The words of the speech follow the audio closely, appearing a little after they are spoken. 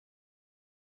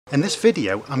In this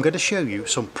video I'm going to show you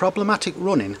some problematic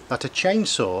running that a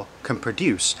chainsaw can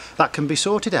produce that can be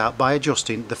sorted out by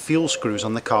adjusting the fuel screws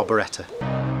on the carburetor.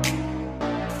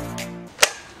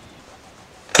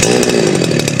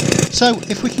 So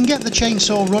if we can get the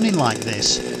chainsaw running like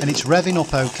this and it's revving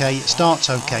up okay, it starts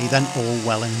okay, then all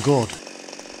well and good.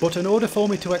 But in order for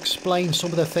me to explain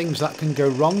some of the things that can go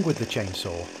wrong with the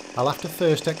chainsaw, I'll have to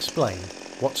first explain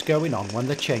what's going on when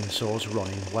the chainsaw's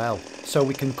running well, so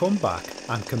we can come back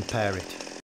and compare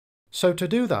it. So to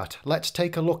do that, let's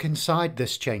take a look inside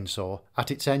this chainsaw at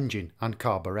its engine and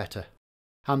carburetor.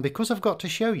 And because I've got to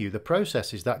show you the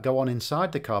processes that go on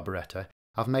inside the carburetor,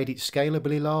 I've made it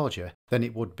scalably larger than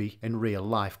it would be in real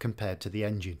life compared to the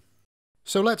engine.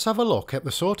 So let's have a look at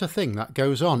the sort of thing that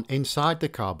goes on inside the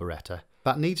carburetor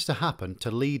that needs to happen to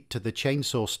lead to the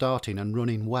chainsaw starting and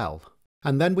running well.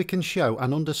 And then we can show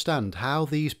and understand how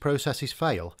these processes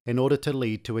fail in order to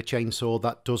lead to a chainsaw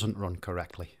that doesn't run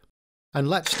correctly. And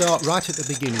let's start right at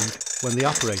the beginning when the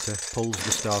operator pulls the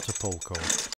starter pull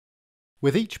cord.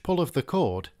 With each pull of the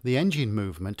cord, the engine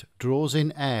movement draws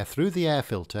in air through the air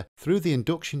filter, through the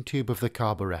induction tube of the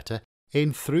carburetor,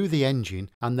 in through the engine,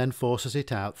 and then forces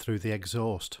it out through the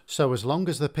exhaust. So as long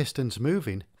as the piston's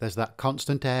moving, there's that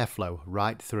constant airflow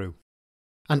right through.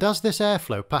 And as this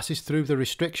airflow passes through the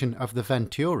restriction of the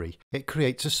venturi, it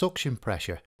creates a suction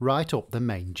pressure right up the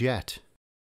main jet.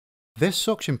 This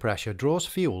suction pressure draws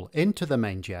fuel into the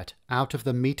main jet out of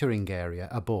the metering area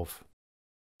above.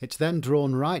 It's then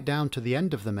drawn right down to the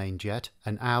end of the main jet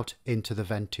and out into the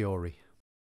venturi.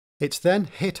 It's then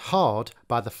hit hard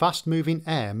by the fast-moving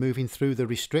air moving through the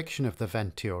restriction of the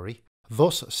venturi,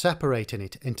 thus separating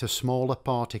it into smaller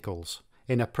particles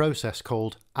in a process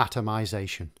called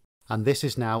atomization. And this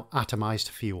is now atomized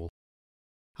fuel.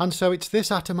 And so it's this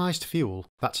atomized fuel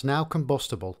that's now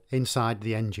combustible inside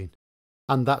the engine.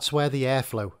 And that's where the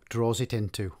airflow draws it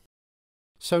into.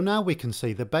 So now we can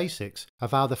see the basics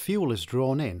of how the fuel is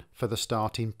drawn in for the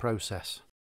starting process.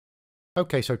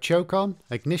 Okay, so choke on,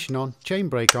 ignition on, chain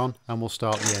brake on, and we'll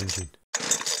start the engine.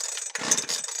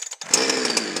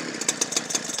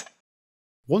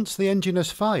 Once the engine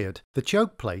has fired, the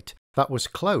choke plate that was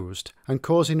closed and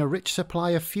causing a rich supply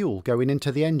of fuel going into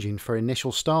the engine for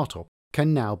initial startup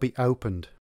can now be opened.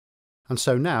 And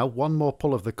so now one more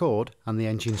pull of the cord and the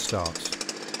engine starts.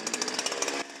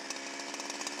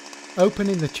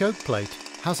 Opening the choke plate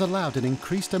has allowed an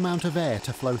increased amount of air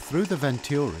to flow through the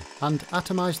venturi and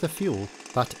atomize the fuel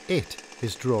that it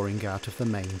is drawing out of the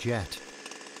main jet.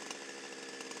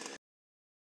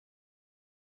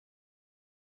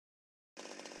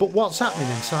 But what's happening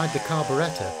inside the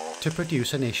carburetor to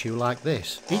produce an issue like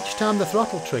this? Each time the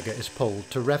throttle trigger is pulled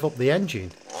to rev up the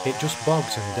engine, it just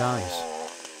bogs and dies.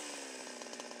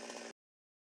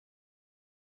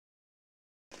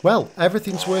 Well,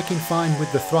 everything's working fine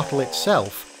with the throttle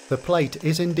itself. The plate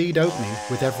is indeed opening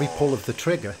with every pull of the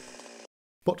trigger.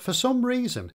 But for some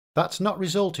reason, that's not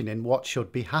resulting in what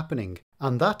should be happening,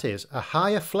 and that is a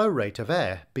higher flow rate of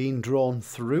air being drawn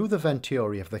through the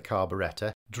venturi of the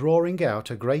carburetor, drawing out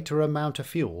a greater amount of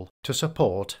fuel to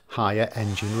support higher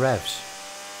engine revs.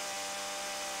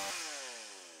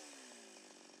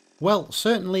 Well,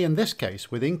 certainly in this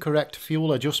case with incorrect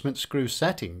fuel adjustment screw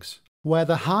settings, where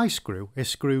the high screw is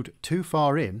screwed too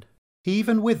far in,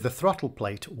 even with the throttle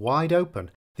plate wide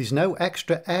open, there's no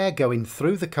extra air going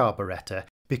through the carburetor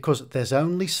because there's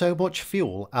only so much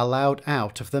fuel allowed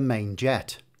out of the main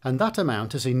jet. And that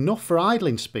amount is enough for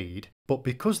idling speed, but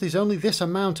because there's only this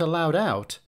amount allowed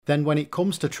out, then when it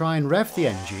comes to try and rev the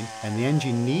engine, and the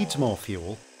engine needs more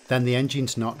fuel, then the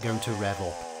engine's not going to rev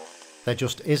up. There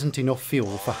just isn't enough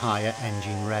fuel for higher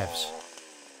engine revs.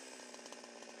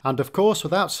 And of course,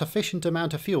 without sufficient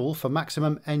amount of fuel for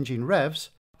maximum engine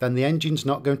revs, then the engine's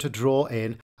not going to draw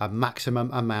in a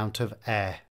maximum amount of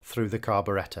air through the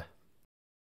carburetor.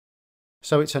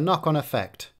 So it's a knock-on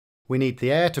effect. We need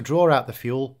the air to draw out the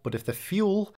fuel, but if the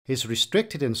fuel is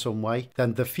restricted in some way,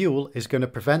 then the fuel is going to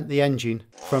prevent the engine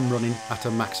from running at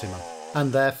a maximum,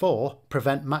 and therefore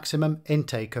prevent maximum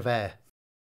intake of air.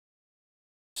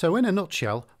 So in a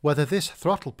nutshell, whether this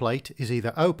throttle plate is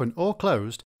either open or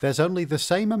closed, there's only the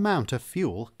same amount of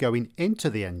fuel going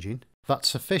into the engine that's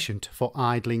sufficient for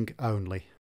idling only.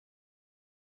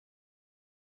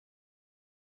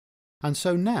 And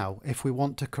so now, if we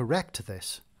want to correct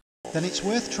this, then it's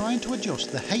worth trying to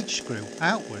adjust the H screw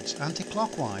outwards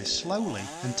anti-clockwise slowly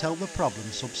until the problem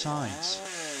subsides.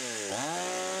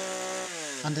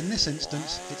 And in this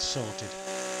instance, it's sorted.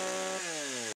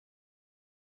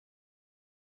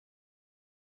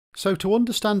 So to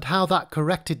understand how that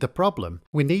corrected the problem,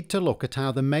 we need to look at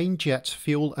how the main jet's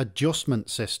fuel adjustment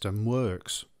system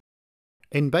works.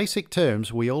 In basic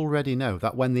terms, we already know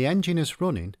that when the engine is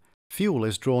running, fuel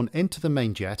is drawn into the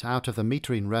main jet out of the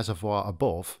metering reservoir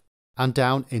above and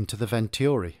down into the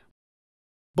venturi.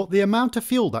 But the amount of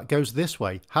fuel that goes this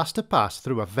way has to pass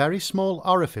through a very small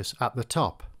orifice at the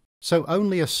top, so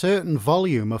only a certain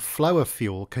volume of flow of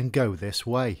fuel can go this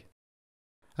way.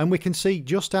 And we can see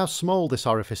just how small this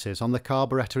orifice is on the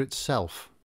carburetor itself.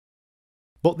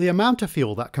 But the amount of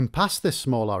fuel that can pass this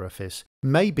small orifice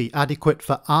may be adequate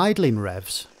for idling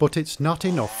revs, but it's not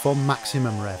enough for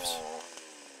maximum revs.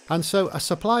 And so a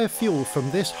supply of fuel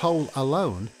from this hole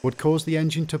alone would cause the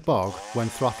engine to bog when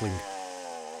throttling.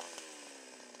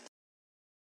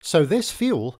 So this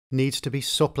fuel needs to be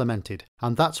supplemented,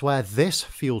 and that's where this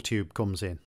fuel tube comes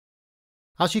in.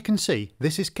 As you can see,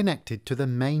 this is connected to the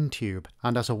main tube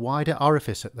and has a wider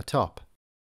orifice at the top.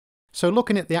 So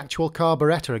looking at the actual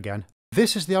carburetor again,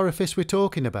 this is the orifice we're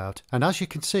talking about, and as you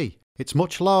can see, it's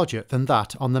much larger than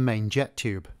that on the main jet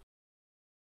tube.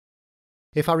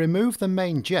 If I remove the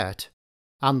main jet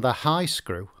and the high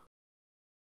screw,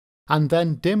 and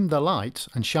then dim the lights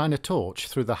and shine a torch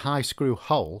through the high screw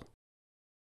hole,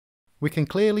 we can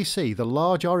clearly see the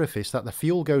large orifice that the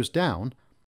fuel goes down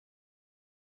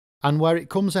and where it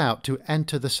comes out to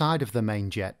enter the side of the main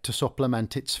jet to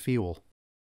supplement its fuel.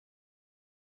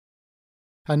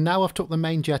 And now I've took the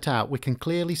main jet out, we can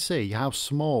clearly see how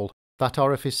small that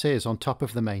orifice is on top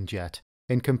of the main jet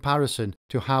in comparison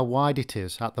to how wide it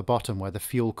is at the bottom where the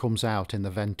fuel comes out in the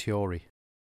venturi.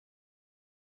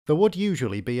 There would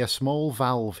usually be a small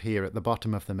valve here at the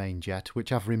bottom of the main jet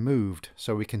which I've removed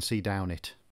so we can see down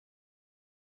it.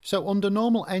 So under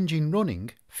normal engine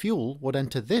running, fuel would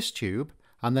enter this tube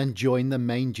and then join the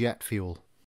main jet fuel.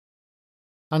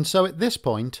 And so at this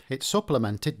point it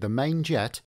supplemented the main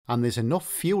jet and there's enough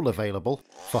fuel available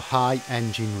for high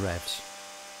engine revs.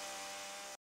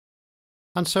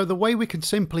 And so the way we can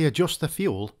simply adjust the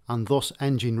fuel and thus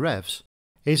engine revs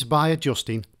is by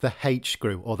adjusting the H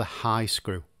screw or the high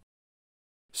screw.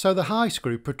 So the high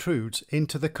screw protrudes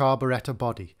into the carburetor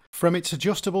body from its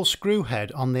adjustable screw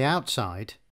head on the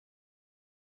outside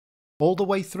all the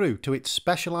way through to its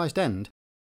specialised end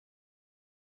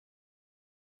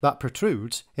that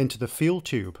protrudes into the fuel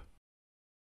tube.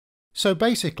 So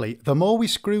basically, the more we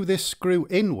screw this screw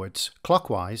inwards,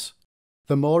 clockwise,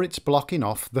 the more it's blocking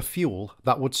off the fuel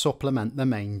that would supplement the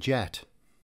main jet.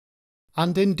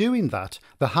 And in doing that,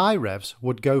 the high revs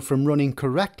would go from running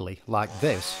correctly like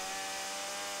this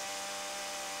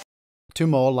to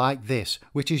more like this,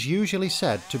 which is usually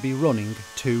said to be running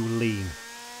too lean.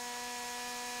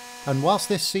 And whilst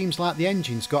this seems like the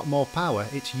engine's got more power,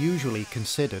 it's usually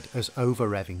considered as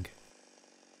over-revving.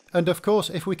 And of course,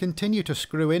 if we continue to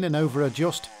screw in and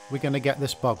over-adjust, we're going to get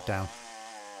this bogged down,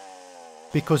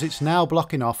 because it's now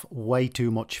blocking off way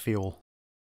too much fuel.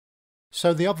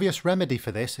 So the obvious remedy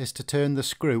for this is to turn the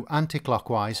screw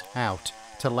anti-clockwise out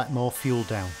to let more fuel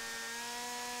down.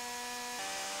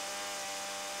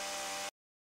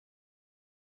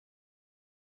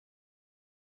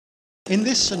 In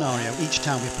this scenario, each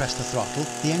time we press the throttle,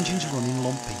 the engine's running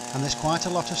lumpy and there's quite a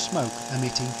lot of smoke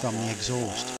emitting from the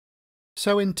exhaust.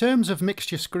 So in terms of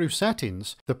mixture screw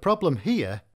settings, the problem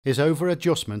here is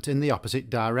over-adjustment in the opposite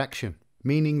direction,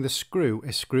 meaning the screw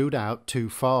is screwed out too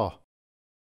far.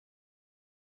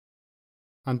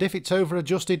 And if it's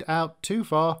over-adjusted out too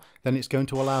far, then it's going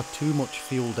to allow too much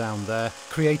fuel down there,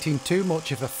 creating too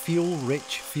much of a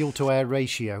fuel-rich fuel-to-air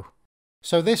ratio.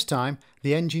 So this time,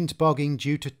 the engine's bogging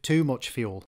due to too much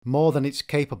fuel, more than it's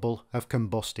capable of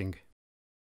combusting.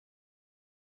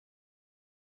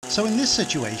 So in this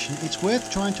situation, it's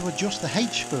worth trying to adjust the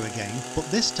H screw again, but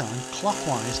this time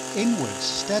clockwise inwards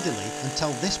steadily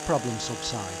until this problem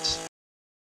subsides.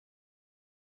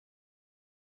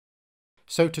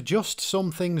 So to just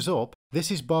sum things up, this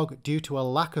is bog due to a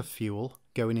lack of fuel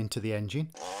going into the engine,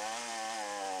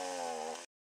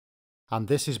 and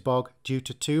this is bog due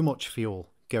to too much fuel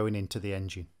going into the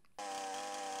engine.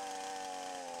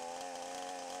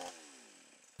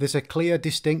 There's a clear,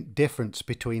 distinct difference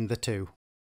between the two.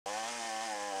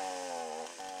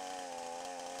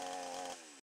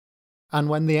 And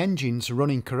when the engine's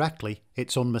running correctly,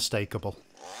 it's unmistakable.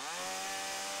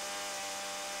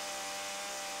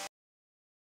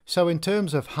 So in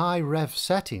terms of high rev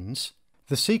settings,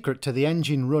 the secret to the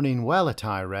engine running well at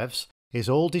high revs is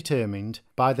all determined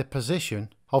by the position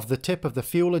of the tip of the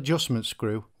fuel adjustment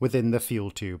screw within the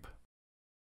fuel tube.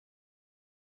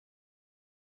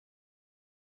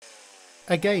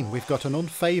 Again, we've got an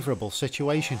unfavourable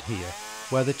situation here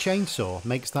where the chainsaw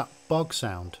makes that bog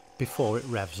sound before it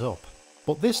revs up.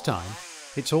 But this time,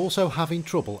 it's also having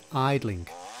trouble idling.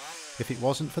 if it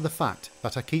wasn't for the fact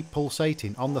that I keep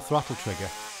pulsating on the throttle trigger,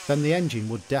 then the engine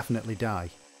would definitely die.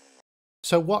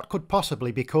 So what could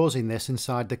possibly be causing this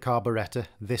inside the carburetor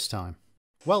this time?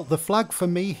 Well, the flag for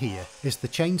me here is the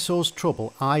chainsaw's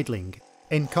trouble idling,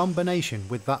 in combination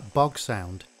with that bog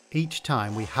sound each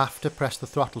time we have to press the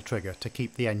throttle trigger to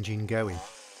keep the engine going.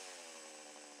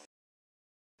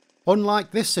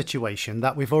 Unlike this situation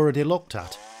that we've already looked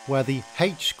at, where the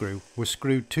H screw was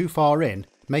screwed too far in,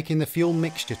 making the fuel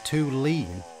mixture too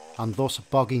lean and thus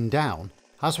bogging down,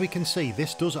 as we can see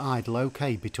this does idle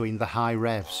okay between the high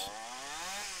revs.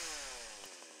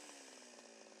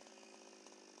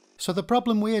 So the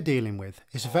problem we are dealing with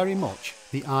is very much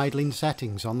the idling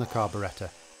settings on the carburetor,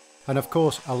 and of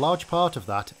course a large part of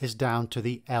that is down to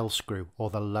the L screw or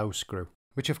the low screw,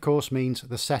 which of course means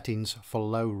the settings for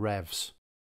low revs.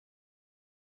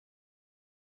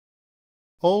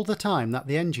 All the time that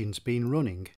the engine's been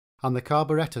running and the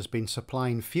carburetor's been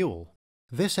supplying fuel,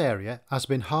 this area has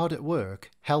been hard at work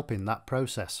helping that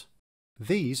process.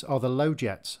 These are the low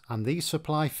jets and these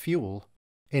supply fuel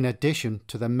in addition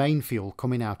to the main fuel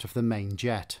coming out of the main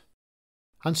jet.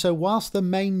 And so whilst the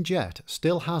main jet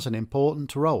still has an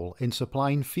important role in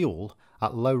supplying fuel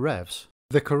at low revs,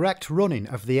 the correct running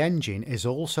of the engine is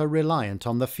also reliant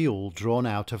on the fuel drawn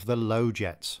out of the low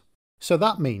jets. So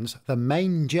that means the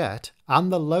main jet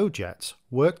and the low jets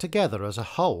work together as a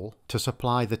whole to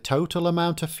supply the total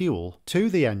amount of fuel to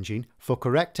the engine for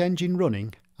correct engine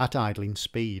running at idling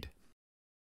speed.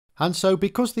 And so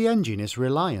because the engine is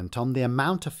reliant on the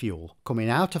amount of fuel coming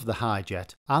out of the high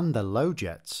jet and the low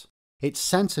jets, it's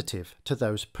sensitive to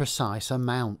those precise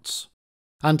amounts.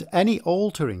 And any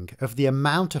altering of the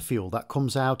amount of fuel that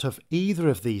comes out of either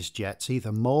of these jets,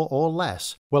 either more or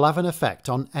less, will have an effect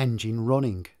on engine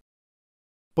running.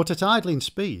 But at idling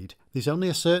speed, there's only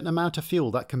a certain amount of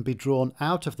fuel that can be drawn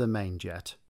out of the main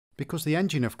jet, because the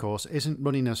engine of course isn't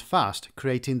running as fast,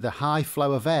 creating the high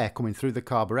flow of air coming through the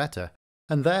carburetor,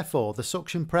 and therefore the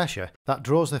suction pressure that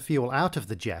draws the fuel out of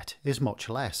the jet is much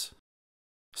less.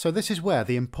 So this is where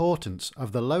the importance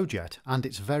of the low jet and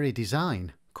its very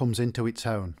design comes into its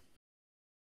own.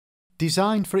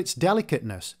 Designed for its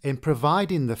delicateness in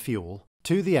providing the fuel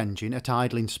to the engine at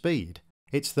idling speed,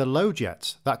 it's the low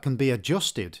jets that can be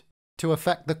adjusted to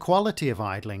affect the quality of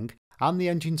idling and the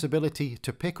engine's ability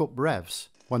to pick up revs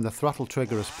when the throttle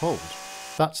trigger is pulled.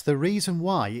 That's the reason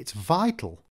why it's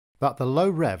vital that the low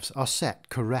revs are set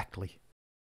correctly.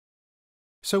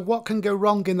 So what can go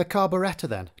wrong in the carburetor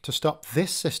then to stop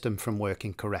this system from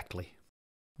working correctly?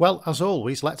 Well, as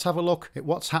always, let's have a look at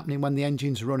what's happening when the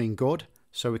engine's running good,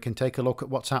 so we can take a look at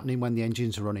what's happening when the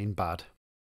engine's running bad.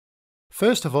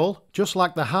 First of all, just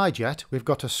like the high jet, we've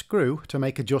got a screw to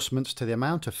make adjustments to the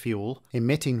amount of fuel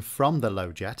emitting from the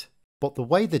low jet, but the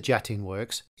way the jetting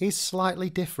works is slightly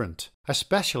different,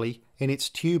 especially in its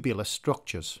tubular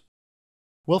structures.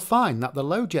 We'll find that the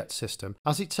low jet system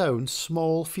has its own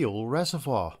small fuel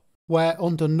reservoir, where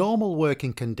under normal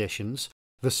working conditions,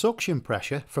 the suction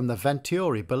pressure from the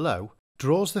venturi below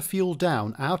draws the fuel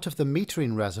down out of the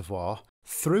metering reservoir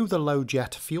through the low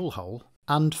jet fuel hole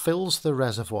and fills the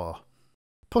reservoir.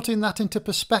 Putting that into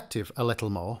perspective a little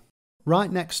more,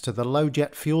 right next to the low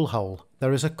jet fuel hole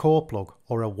there is a core plug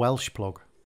or a Welsh plug.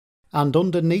 And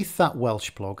underneath that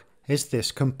Welsh plug is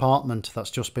this compartment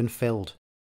that's just been filled.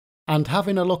 And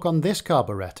having a look on this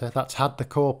carburetor that's had the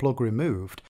core plug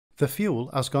removed, the fuel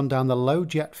has gone down the low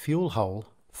jet fuel hole,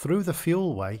 through the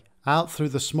fuel way, out through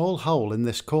the small hole in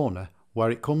this corner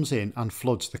where it comes in and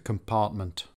floods the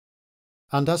compartment.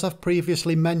 And as I've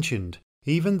previously mentioned,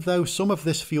 even though some of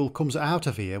this fuel comes out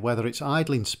of here, whether it's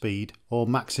idling speed or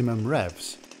maximum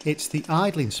revs, it's the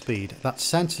idling speed that's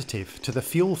sensitive to the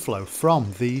fuel flow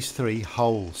from these three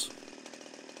holes.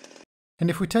 And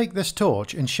if we take this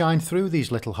torch and shine through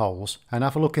these little holes and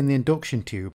have a look in the induction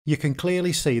tube, you can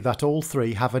clearly see that all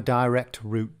three have a direct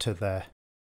route to there.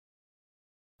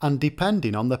 And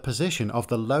depending on the position of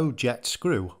the low jet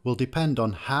screw will depend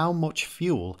on how much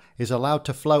fuel is allowed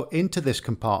to flow into this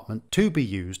compartment to be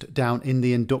used down in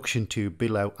the induction tube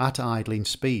below at idling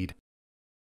speed.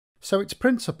 So its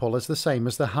principle is the same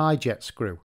as the high jet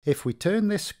screw. If we turn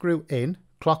this screw in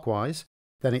clockwise,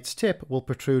 then its tip will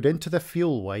protrude into the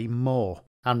fuel way more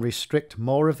and restrict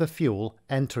more of the fuel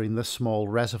entering the small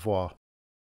reservoir.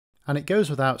 And it goes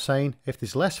without saying, if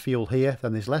there's less fuel here,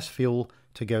 then there's less fuel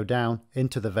to go down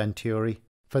into the venturi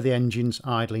for the engine's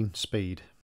idling speed.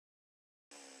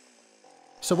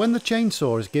 So when the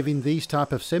chainsaw is giving these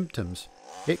type of symptoms,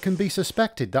 it can be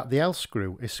suspected that the L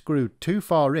screw is screwed too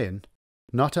far in,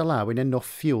 not allowing enough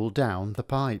fuel down the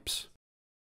pipes.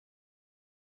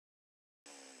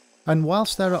 And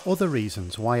whilst there are other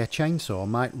reasons why a chainsaw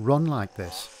might run like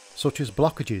this, such as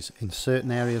blockages in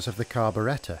certain areas of the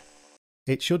carburetor.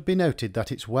 It should be noted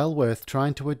that it's well worth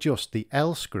trying to adjust the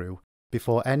L screw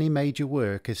before any major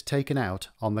work is taken out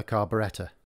on the carburetor.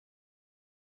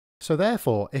 So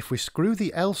therefore, if we screw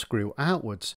the L screw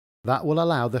outwards, that will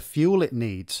allow the fuel it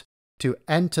needs to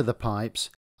enter the pipes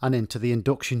and into the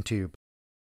induction tube.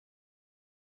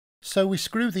 So we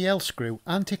screw the L screw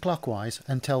anti-clockwise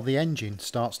until the engine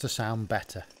starts to sound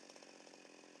better.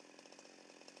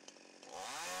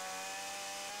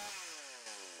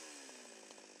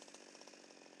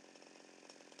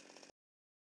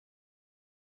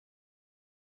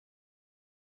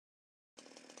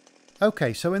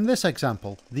 Okay, so in this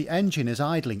example, the engine is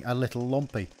idling a little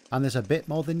lumpy and there's a bit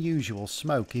more than usual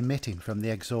smoke emitting from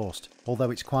the exhaust, although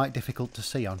it's quite difficult to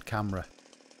see on camera.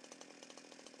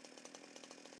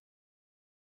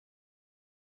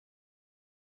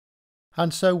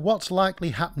 And so what's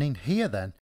likely happening here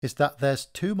then is that there's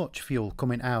too much fuel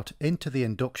coming out into the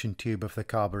induction tube of the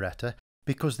carburetor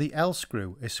because the L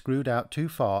screw is screwed out too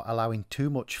far, allowing too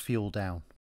much fuel down.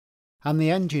 And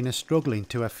the engine is struggling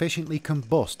to efficiently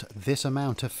combust this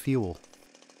amount of fuel.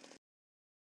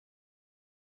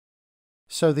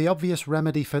 So the obvious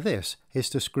remedy for this is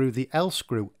to screw the L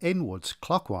screw inwards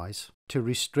clockwise to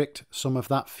restrict some of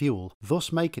that fuel,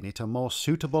 thus making it a more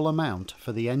suitable amount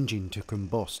for the engine to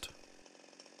combust.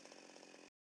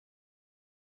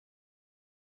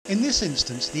 In this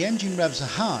instance, the engine revs are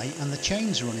high and the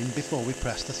chain's running before we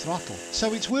press the throttle.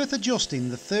 So it's worth adjusting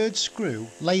the third screw,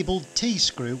 labelled T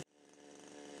screw.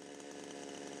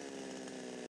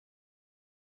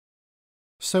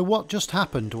 So what just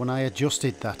happened when I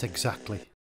adjusted that exactly?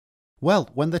 Well,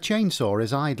 when the chainsaw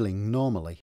is idling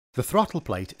normally, the throttle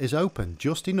plate is open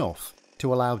just enough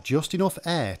to allow just enough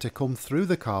air to come through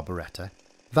the carburetor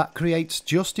that creates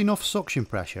just enough suction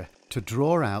pressure to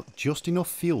draw out just enough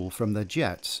fuel from the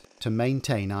jets to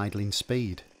maintain idling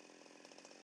speed.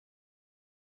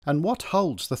 And what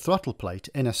holds the throttle plate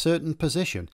in a certain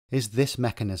position is this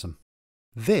mechanism.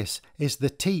 This is the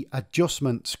T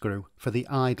adjustment screw for the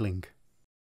idling.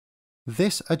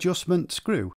 This adjustment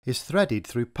screw is threaded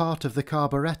through part of the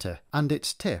carburetor and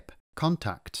its tip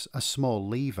contacts a small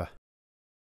lever.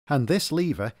 And this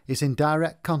lever is in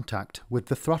direct contact with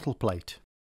the throttle plate.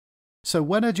 So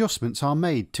when adjustments are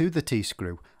made to the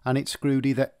T-screw and it's screwed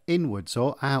either inwards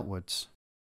or outwards,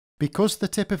 because the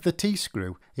tip of the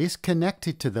T-screw is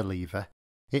connected to the lever,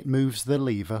 it moves the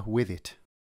lever with it.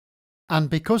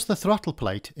 And because the throttle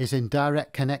plate is in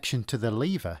direct connection to the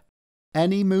lever,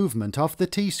 any movement of the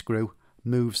T-screw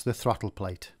moves the throttle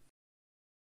plate.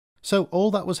 So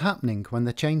all that was happening when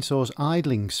the chainsaw's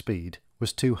idling speed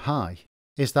was too high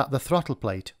is that the throttle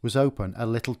plate was open a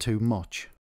little too much.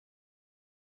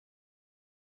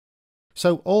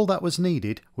 So all that was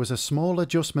needed was a small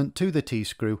adjustment to the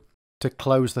T-screw to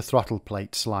close the throttle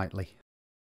plate slightly.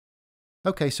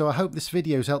 Okay, so I hope this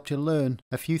video's helped you learn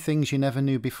a few things you never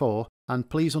knew before, and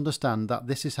please understand that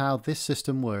this is how this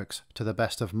system works to the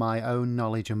best of my own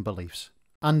knowledge and beliefs.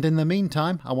 And in the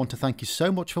meantime, I want to thank you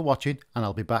so much for watching, and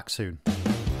I'll be back soon.